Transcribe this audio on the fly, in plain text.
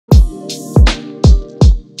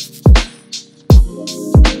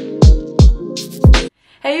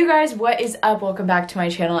Hey you guys, what is up? Welcome back to my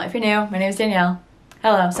channel. If you're new, my name is Danielle.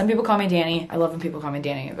 Hello. Some people call me Danny. I love when people call me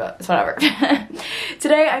Danny, but it's whatever.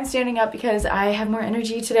 Today I'm standing up because I have more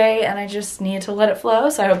energy today and I just need to let it flow,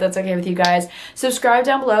 so I hope that's okay with you guys. Subscribe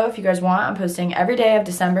down below if you guys want. I'm posting every day of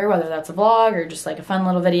December, whether that's a vlog or just like a fun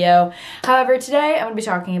little video. However, today I'm going to be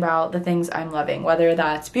talking about the things I'm loving, whether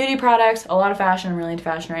that's beauty products, a lot of fashion, I'm really into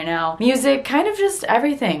fashion right now, music, kind of just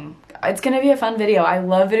everything. It's gonna be a fun video. I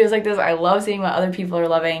love videos like this. I love seeing what other people are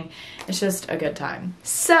loving. It's just a good time.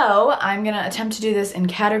 So I'm gonna attempt to do this in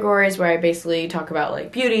categories where I basically talk about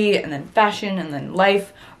like beauty and then fashion and then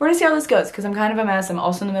life. We're gonna see how this goes because I'm kind of a mess. I'm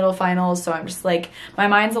also in the middle of finals, so I'm just like, my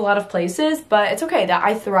mind's a lot of places, but it's okay. That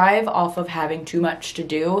I thrive off of having too much to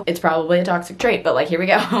do. It's probably a toxic trait, but like, here we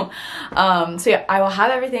go. So yeah, I will have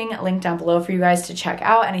everything linked down below for you guys to check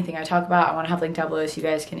out. Anything I talk about, I wanna have linked down below so you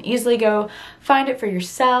guys can easily go find it for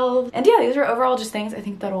yourself. And yeah, these are overall just things I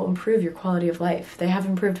think that'll improve your quality of life. They have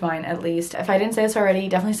improved mine, at least. If I didn't say this already,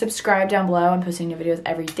 definitely subscribe down below. I'm posting new videos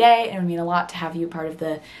every day, and it would mean a lot to have you part of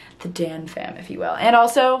the Dan fam, if you will. And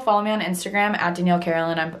also follow me on Instagram at Danielle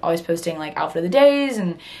Carolyn. I'm always posting like outfit of the days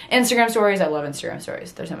and Instagram stories. I love Instagram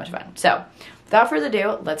stories. They're so much fun. So without further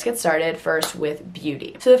ado, let's get started first with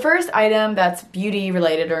beauty. So the first item that's beauty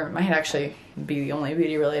related, or might actually be the only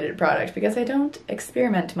beauty related product because I don't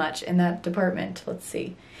experiment much in that department. Let's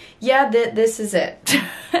see. Yeah, this is it.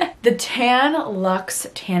 The Tan Luxe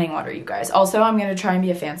tanning water, you guys. Also, I'm gonna try and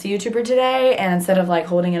be a fancy YouTuber today, and instead of like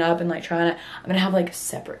holding it up and like trying to, I'm gonna have like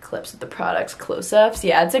separate clips of the products, close-ups.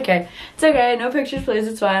 Yeah, it's okay. It's okay. No pictures, please.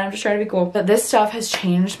 It's fine. I'm just trying to be cool. But this stuff has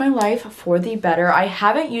changed my life for the better. I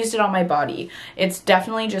haven't used it on my body. It's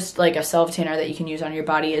definitely just like a self-tanner that you can use on your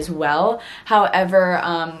body as well. However,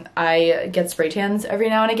 I get spray tans every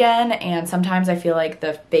now and again, and sometimes I feel like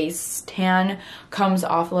the face tan comes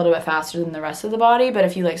off a little bit faster than the rest of the body. But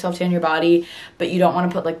if you like self-tan your body but you don't want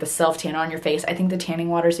to put like the self-tan on your face, I think the tanning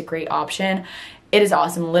water is a great option. It is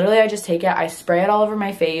awesome. Literally, I just take it, I spray it all over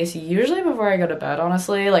my face, usually before I go to bed,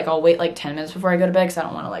 honestly. Like, I'll wait like 10 minutes before I go to bed because I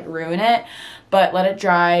don't want to like ruin it, but let it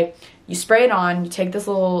dry. You spray it on, you take this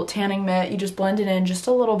little tanning mitt, you just blend it in just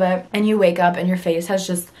a little bit, and you wake up and your face has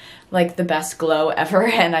just like the best glow ever,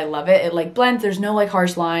 and I love it. It like blends, there's no like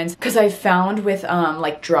harsh lines, because I found with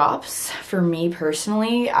like drops, for me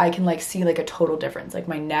personally, I can like see like a total difference, like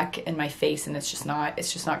my neck and my face, and it's just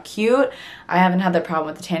not cute. I haven't had that problem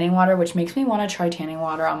with the tanning water, which makes me want to try tanning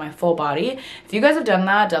water on my full body. If you guys have done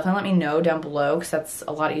that, definitely let me know down below, because that's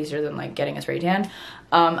a lot easier than like getting a spray tan.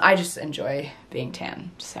 I just enjoy being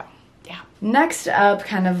tan, so yeah. Next up,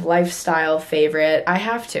 kind of lifestyle favorite, I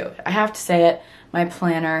have to say it, my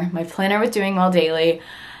planner with Doing Well Daily.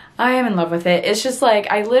 I am in love with it. It's just like,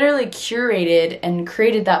 I literally curated and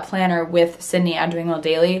created that planner with Sydney at Doing Well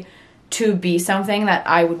Daily to be something that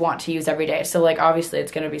I would want to use every day. So like, obviously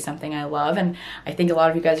it's gonna be something I love, and I think a lot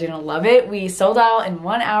of you guys are gonna love it. We sold out in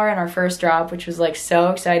 1 hour in our first drop, which was like so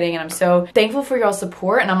exciting, and I'm so thankful for y'all's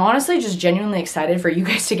support, and I'm honestly just genuinely excited for you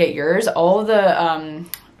guys to get yours. All of the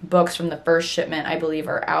books from the first shipment, I believe,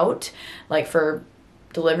 are out, like for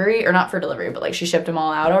delivery, or not for delivery, but like she shipped them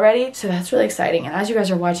all out already, so that's really exciting. And as you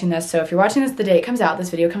guys are watching this, so if you're watching this the day it comes out, this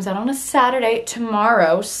video comes out on a Saturday,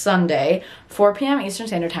 tomorrow, Sunday, 4 p.m. Eastern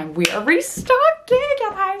Standard Time, we are restocking,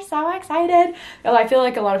 and I'm so excited. I feel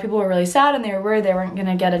like a lot of people were really sad and they were worried they weren't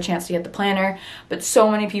gonna get a chance to get the planner, but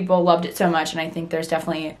so many people loved it so much, and I think there's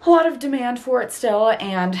definitely a lot of demand for it still.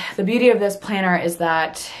 And the beauty of this planner is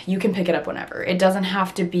that you can pick it up whenever. It doesn't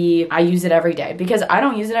have to be, I use it every day, because I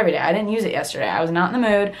don't use it every day. I didn't use it yesterday. I was not in the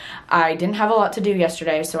mood. I didn't have a lot to do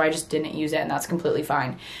yesterday, so I just didn't use it, and that's completely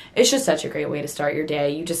fine. It's just such a great way to start your day.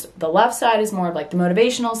 You just, the left side is more of like the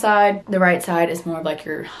motivational side, the right side is more of like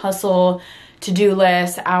your hustle, to-do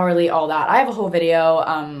list, hourly, all that. I have a whole video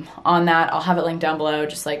on that. I'll have it linked down below.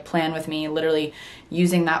 Just like plan with me, literally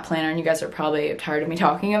using that planner, and you guys are probably tired of me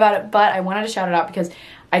talking about it, but I wanted to shout it out because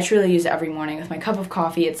I truly use it every morning with my cup of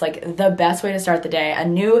coffee. It's like the best way to start the day. A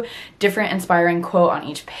new, different, inspiring quote on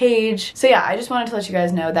each page. So yeah, I just wanted to let you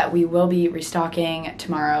guys know that we will be restocking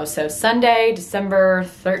tomorrow. So Sunday, December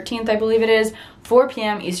 13th, I believe it is, 4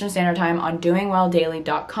 p.m. Eastern Standard Time on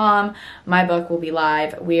doingwelldaily.com. My book will be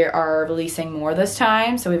live. We are releasing more this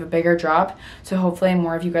time, so we have a bigger drop. So hopefully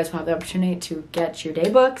more of you guys will have the opportunity to get your day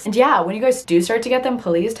books. And yeah, when you guys do start to get them,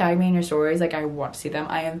 please tag me in your stories. Like, I want to see them.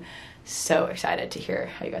 I am so excited to hear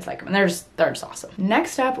how you guys like them, and they're just awesome.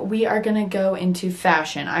 Next up, we are gonna go into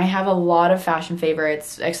fashion. I have a lot of fashion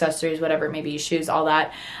favorites, accessories, whatever it may be, shoes, all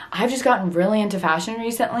that. I've just gotten really into fashion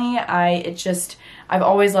recently. I've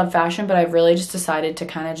always loved fashion, but I've really just decided to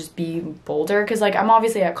kind of just be bolder because like I'm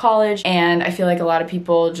obviously at college and I feel like a lot of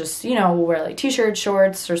people just, you know, will wear like t-shirts,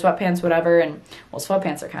 shorts, or sweatpants, whatever. And well,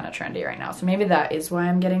 sweatpants are kind of trendy right now. So maybe that is why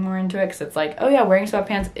I'm getting more into it, because it's like, oh yeah, wearing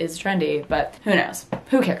sweatpants is trendy, but who knows?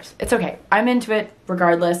 Who cares? It's okay. I'm into it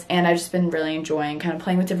regardless, and I've just been really enjoying kind of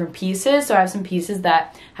playing with different pieces. So I have some pieces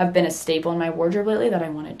that have been a staple in my wardrobe lately that I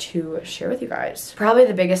wanted to share with you guys. Probably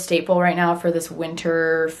the biggest staple right now for this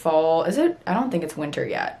winter, fall, is it? I don't think it's winter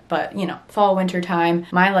yet, but you know, fall, winter time,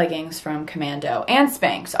 my leggings from Commando and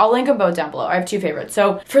Spanx. I'll link them both down below. I have two favorites.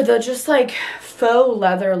 So for the just like faux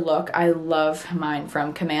leather look, I love mine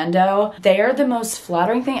from Commando. They are the most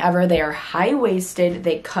flattering thing ever. They are high-waisted.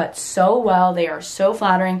 They cut so well. They are so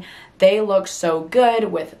flattering. They look so good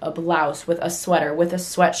with a blouse, with a sweater, with a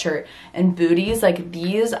sweatshirt, and booties. Like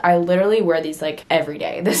these, I literally wear these like every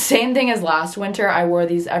day. The same thing as last winter. I wore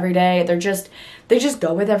these every day. They just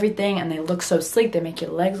go with everything, and they look so sleek. They make your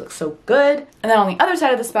legs look so good. And then on the other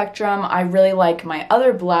side of the spectrum, I really like my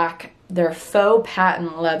other black, they're faux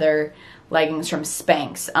patent leather leggings from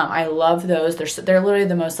Spanx. I love those. They're literally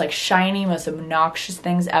the most like shiny, most obnoxious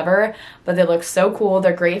things ever, but they look so cool.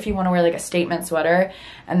 They're great if you want to wear like a statement sweater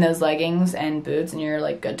and those leggings and boots, and you're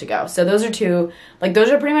like good to go. So those are two, like those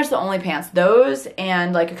are pretty much the only pants. Those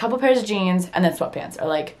and like a couple pairs of jeans and then sweatpants are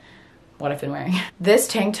like what I've been wearing. This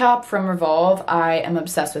tank top from Revolve, I am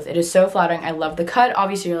obsessed with. It is so flattering. I love the cut.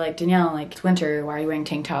 Obviously you're like, Danielle, like it's winter, why are you wearing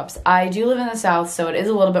tank tops? I do live in the South, so it is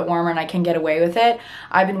a little bit warmer and I can get away with it.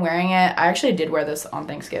 I've been wearing it. I actually did wear this on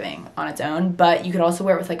Thanksgiving on its own, but you could also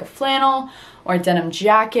wear it with like a flannel or a denim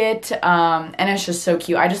jacket, and it's just so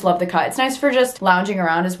cute. I just love the cut. It's nice for just lounging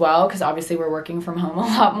around as well, because obviously we're working from home a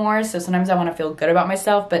lot more, so sometimes I want to feel good about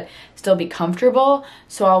myself but still be comfortable.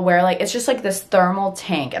 So I'll wear like, it's just like this thermal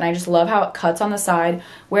tank, and I just love how it cuts on the side.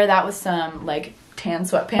 Wear that with some like tan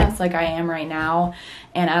sweatpants like I am right now,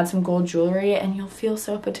 and add some gold jewelry, and you'll feel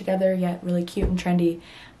so put together yet really cute and trendy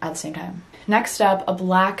at the same time. Next up, a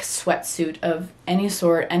black sweatsuit of any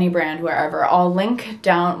sort, any brand, wherever. I'll link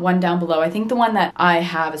one down below. I think the one that I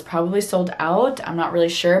have is probably sold out. I'm not really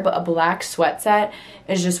sure, but a black sweat set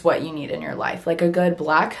is just what you need in your life. Like a good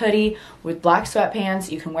black hoodie with black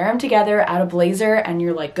sweatpants. You can wear them together, add a blazer, and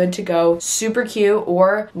you're like good to go. Super cute.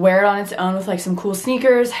 Or wear it on its own with like some cool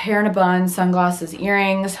sneakers, hair in a bun, sunglasses,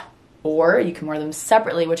 earrings. Or you can wear them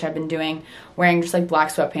separately, which I've been doing, wearing just like black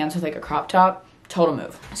sweatpants with like a crop top. Total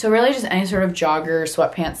move. So really just any sort of jogger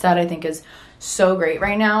sweatpants set I think is so great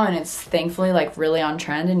right now, and it's thankfully like really on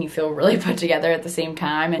trend and you feel really put together at the same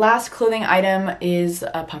time. Last clothing item is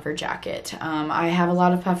a puffer jacket. I have a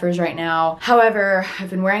lot of puffers right now. However, I've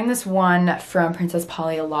been wearing this one from Princess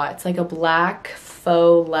Polly a lot. It's like a black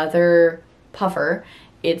faux leather puffer.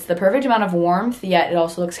 It's the perfect amount of warmth, yet it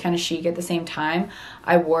also looks kind of chic at the same time.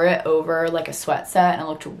 I wore it over like a sweat set and it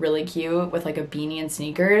looked really cute with like a beanie and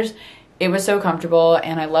sneakers. It was so comfortable,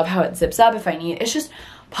 and I love how it zips up if I need. It's just,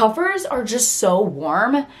 puffers are just so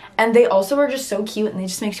warm, and they also are just so cute, and they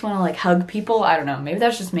just makes you want to like hug people. I don't know, maybe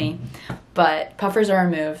that's just me, but puffers are a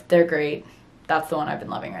move. They're great. That's the one I've been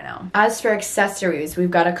loving right now. As for accessories, we've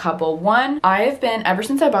got a couple. One, ever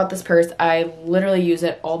since I bought this purse, I literally use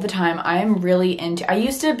it all the time. I'm really into, I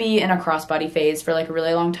used to be in a crossbody phase for like a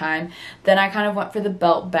really long time. Then I kind of went for the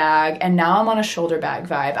belt bag, and now I'm on a shoulder bag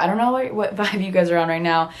vibe. I don't know what vibe you guys are on right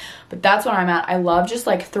now, but that's what I'm at. I love just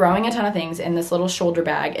like throwing a ton of things in this little shoulder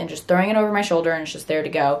bag and just throwing it over my shoulder, and it's just there to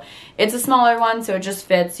go. It's a smaller one, so it just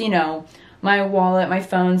fits, you know, my wallet, my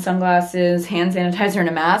phone, sunglasses, hand sanitizer, and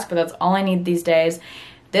a mask, but that's all I need these days.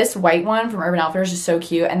 This white one from Urban Outfitters is so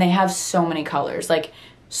cute, and they have so many colors, like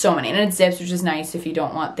so many, and it zips, which is nice if you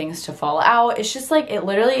don't want things to fall out. It's just like, it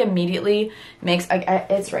literally immediately makes,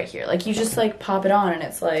 it's right here, like you just like pop it on and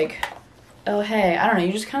it's like, oh hey, I don't know,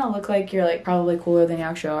 you just kind of look like you're like probably cooler than you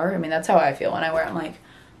actually are. I mean, that's how I feel when I wear it. I'm like,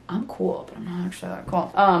 I'm cool, but I'm not actually that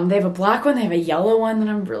cool. They have a black one, they have a yellow one that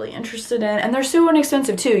I'm really interested in, and they're so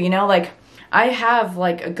inexpensive too, you know, like I have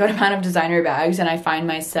like a good amount of designer bags, and I find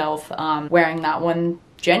myself wearing that one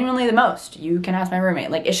genuinely the most. You can ask my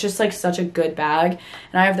roommate. Like, it's just like such a good bag.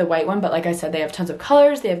 And I have the white one, but like I said, they have tons of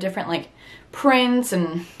colors. They have different like prints,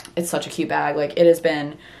 and it's such a cute bag. Like, it has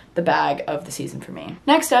been the bag of the season for me.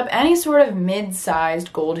 Next up, any sort of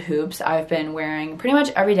mid-sized gold hoops I've been wearing pretty much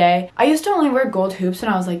every day. I used to only wear gold hoops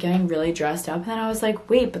when I was like getting really dressed up, and then I was like,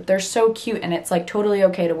 wait, but they're so cute, and it's like totally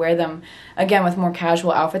okay to wear them again with more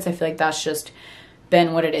casual outfits. I feel like that's just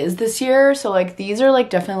been what it is this year. So like these are like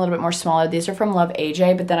definitely a little bit more smaller. These are from Love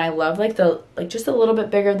AJ, but then I love like the just a little bit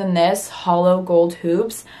bigger than this hollow gold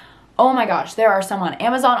hoops. Oh my gosh, there are some on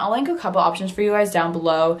Amazon. I'll link a couple options for you guys down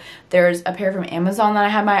below. There's a pair from Amazon that I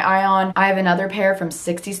had my eye on. I have another pair from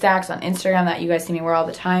 60 Stacks on Instagram that you guys see me wear all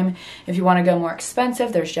the time. If you want to go more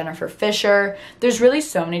expensive, there's Jennifer Fisher. There's really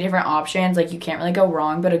so many different options. Like, you can't really go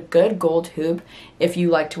wrong, but a good gold hoop, if you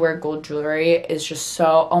like to wear gold jewelry, is just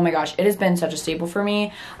so, oh my gosh, it has been such a staple for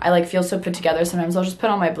me. I like feel so put together. Sometimes I'll just put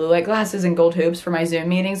on my blue light glasses and gold hoops for my Zoom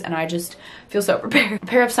meetings, and I just feel so prepared. A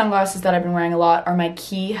pair of sunglasses that I've been wearing a lot are my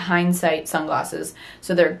Key Hindsight sunglasses.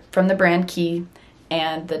 So they're from the brand Key,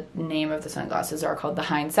 and the name of the sunglasses are called the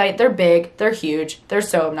Hindsight. They're big, they're huge, they're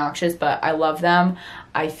so obnoxious, but I love them.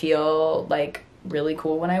 I feel like really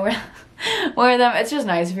cool when I wear them. It's just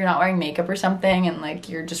nice if you're not wearing makeup or something and like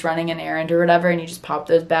you're just running an errand or whatever, and you just pop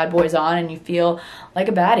those bad boys on and you feel like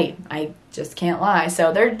a baddie. I just can't lie.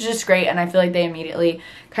 So they're just great, and I feel like they immediately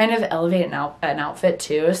kind of elevate an outfit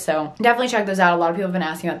too. So definitely check those out. A lot of people have been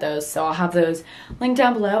asking about those, so I'll have those linked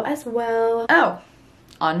down below as well. Oh,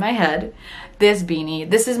 on my head, this beanie.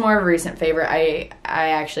 This is more of a recent favorite. I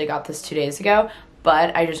actually got this 2 days ago,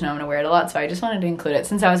 but I just know I'm gonna wear it a lot, so I just wanted to include it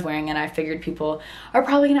since I was wearing it. I figured people are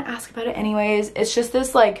probably gonna ask about it anyways. It's just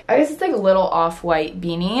this, like, I guess it's like a little off-white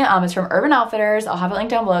beanie. It's from Urban Outfitters. I'll have it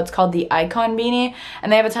linked down below. It's called the Icon Beanie,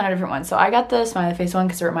 and they have a ton of different ones. So I got the smiley face one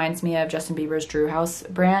because it reminds me of Justin Bieber's Drew House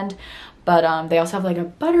brand. But they also have like a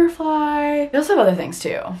butterfly. They also have other things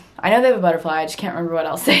too. I know they have a butterfly, I just can't remember what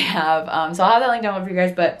else they have. So I'll have that link down below for you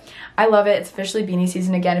guys, but I love it. It's officially beanie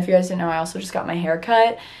season again. If you guys didn't know, I also just got my hair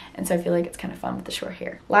cut, and so I feel like it's kind of fun with the short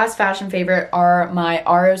hair. Last fashion favorite are my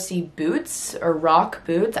ROC boots, or rock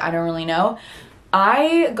boots, I don't really know.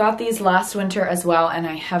 I got these last winter as well, and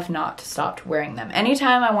I have not stopped wearing them.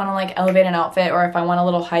 Anytime I want to like elevate an outfit, or if I want a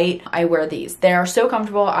little height, I wear these. They are so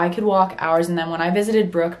comfortable. I could walk hours in them. When I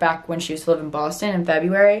visited Brooke back when she used to live in Boston in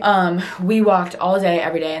February, we walked all day,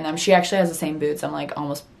 every day in them. She actually has the same boots. I'm like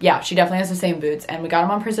almost, yeah, she definitely has the same boots, and we got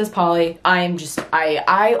them on Princess Polly.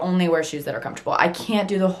 I only wear shoes that are comfortable. I can't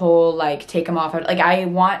do the whole like take them off. Like, I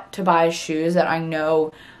want to buy shoes that I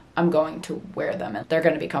know I'm going to wear them and they're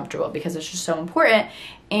going to be comfortable, because it's just so important.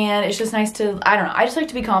 And it's just nice to, I don't know, I just like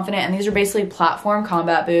to be confident. And these are basically platform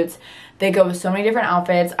combat boots. They go with so many different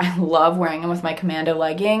outfits. I love wearing them with my commando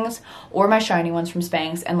leggings or my shiny ones from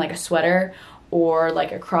Spanx, and like a sweater or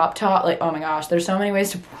like a crop top. Like, oh my gosh, there's so many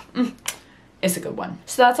ways to it's a good one.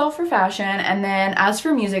 So that's all for fashion. And then as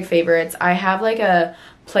for music favorites, I have like a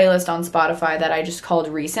playlist on Spotify that I just called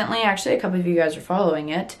recently. Actually, a couple of you guys are following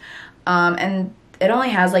it. And it only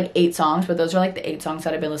has like 8 songs, but those are like the 8 songs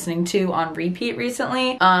that I've been listening to on repeat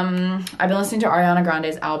recently. I've been listening to Ariana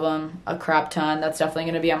Grande's album a crap ton. That's definitely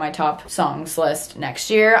going to be on my top songs list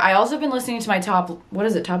next year. I also been listening to my top, what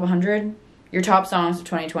is it, top 100? Your top songs of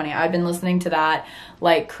 2020. I've been listening to that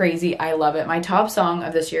like crazy. I love it. My top song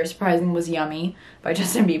of this year, surprisingly, was Yummy by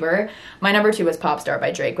Justin Bieber. My number 2 was Popstar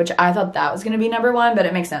by Drake, which I thought that was going to be number 1, but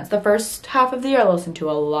it makes sense. The first half of the year, I listened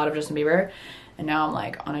to a lot of Justin Bieber, and now I'm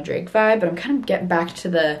like on a Drake vibe, but I'm kind of getting back to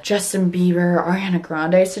the Justin Bieber, Ariana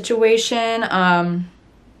Grande situation.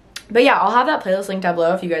 But yeah, I'll have that playlist linked down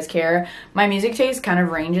below if you guys care. My music taste kind of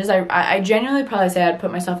ranges. I genuinely probably say I'd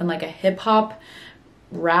put myself in like a hip hop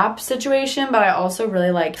rap situation, but I also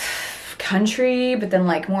really like country, but then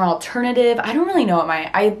like more alternative. I don't really know what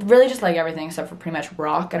I really just like everything except for pretty much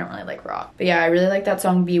rock. I don't really like rock. But yeah, I really like that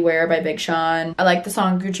song Beware by Big Sean. I like the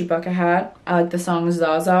song Gucci Bucket Hat. I like the song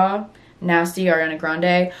Zaza. Nasty, Ariana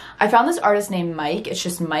Grande. I found this artist named Mike. It's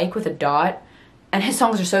just Mike with a dot, and his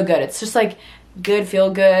songs are so good. It's just like good,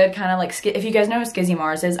 feel good, kind of like, if you guys know who Skizzy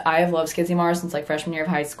Mars is, I have loved Skizzy Mars since like freshman year of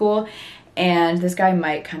high school, and this guy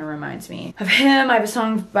Mike kind of reminds me of him. I have a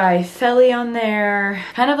song by Felly on there,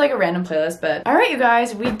 kind of like a random playlist. But all right, you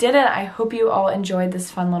guys, we did it. I hope you all enjoyed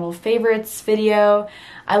this fun little favorites video.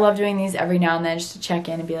 I love doing these every now and then just to check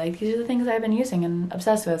in and be like, these are the things I've been using and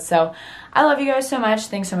obsessed with. So I love you guys so much.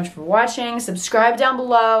 Thanks so much for watching. Subscribe down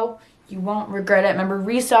below. You won't regret it. Remember,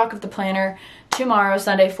 restock of the planner tomorrow,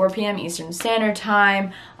 Sunday, 4 p.m. Eastern Standard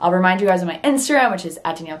Time. I'll remind you guys of my Instagram, which is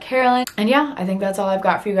 @DanielleCarolyn. And yeah, I think that's all I've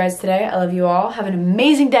got for you guys today. I love you all. Have an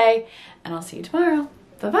amazing day, and I'll see you tomorrow.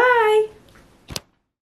 Bye-bye.